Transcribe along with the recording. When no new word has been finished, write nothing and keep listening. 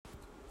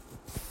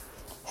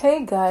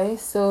Hey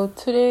guys, so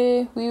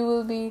today we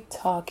will be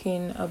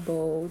talking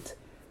about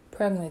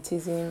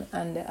pragmatism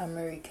and the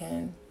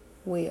American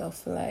way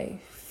of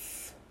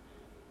life.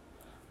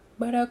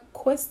 But a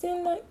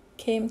question that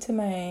came to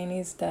mind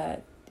is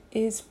that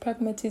is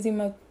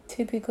pragmatism a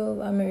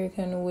typical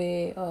American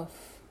way of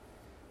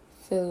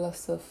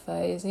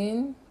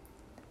philosophizing?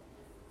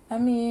 I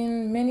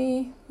mean,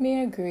 many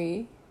may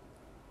agree,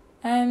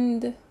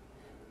 and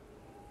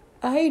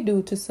I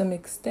do to some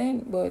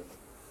extent, but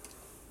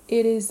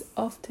it is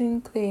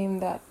often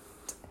claimed that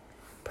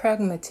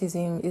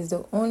pragmatism is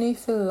the only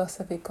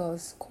philosophical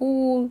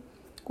school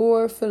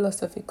or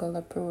philosophical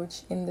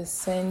approach in the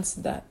sense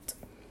that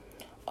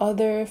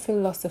other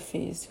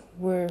philosophies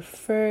were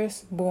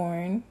first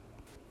born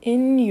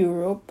in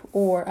Europe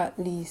or at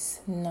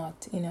least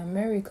not in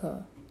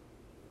America.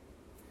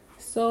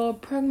 So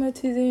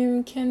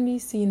pragmatism can be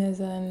seen as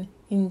an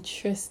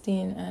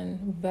interesting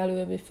and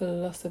valuable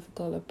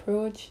philosophical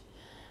approach,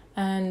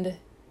 and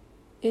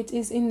it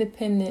is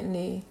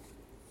independently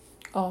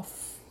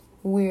of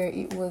where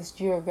it was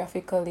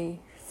geographically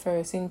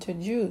first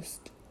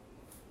introduced.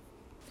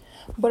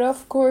 But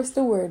of course,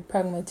 the word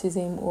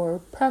pragmatism or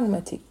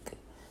pragmatic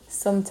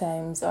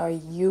sometimes are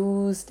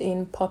used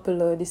in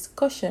popular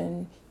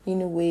discussion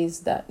in ways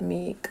that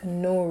make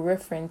no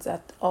reference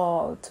at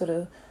all to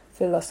the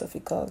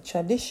philosophical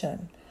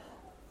tradition.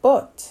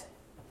 But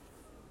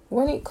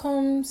when it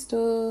comes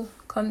to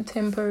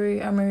contemporary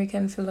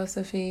American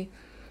philosophy,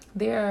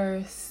 there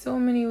are so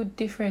many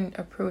different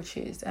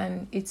approaches,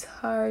 and it's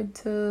hard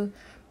to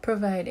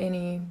provide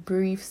any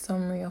brief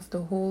summary of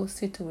the whole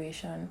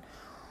situation.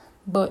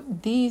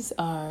 But these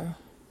are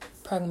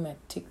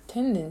pragmatic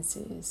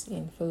tendencies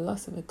in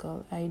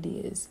philosophical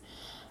ideas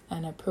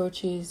and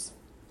approaches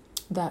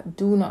that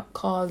do not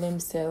call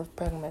themselves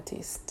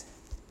pragmatist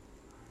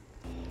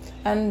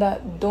and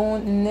that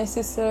don't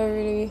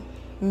necessarily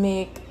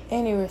make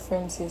any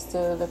references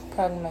to the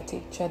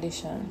pragmatic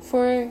tradition.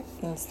 For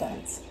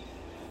instance,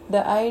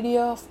 the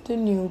idea of the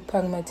new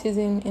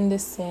pragmatism in the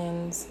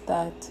sense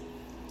that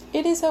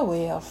it is a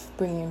way of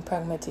bringing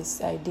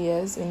pragmatist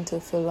ideas into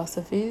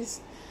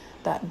philosophies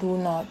that do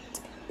not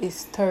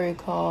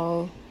start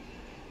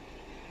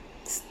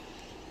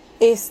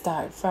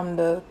from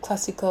the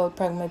classical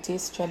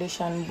pragmatist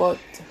tradition, but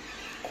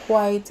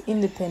quite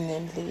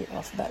independently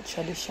of that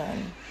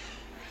tradition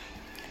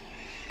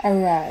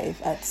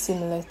arrive at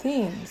similar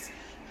themes.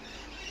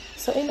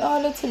 So in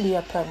order to be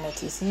a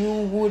pragmatist, you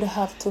would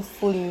have to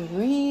fully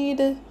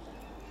read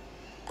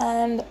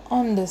and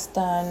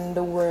understand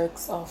the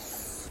works of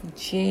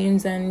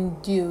James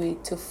and Dewey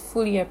to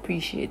fully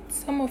appreciate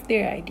some of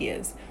their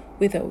ideas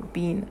without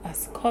being a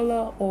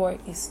scholar or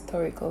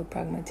historical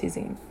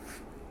pragmatism.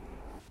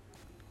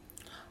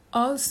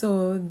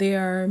 Also,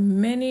 there are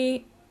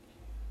many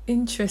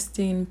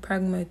interesting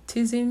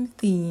pragmatism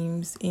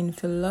themes in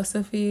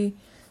philosophy,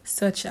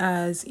 such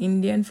as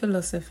Indian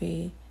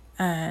philosophy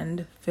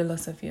and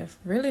philosophy of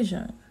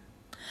religion.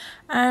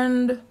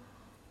 And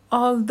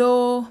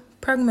although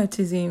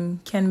pragmatism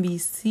can be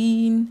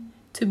seen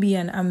to be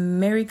an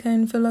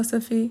American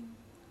philosophy,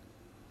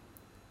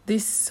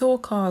 this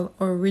so-called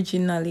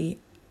originally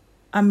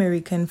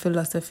American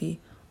philosophy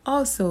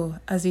also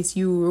has its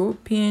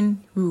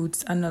European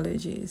roots and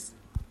knowledges.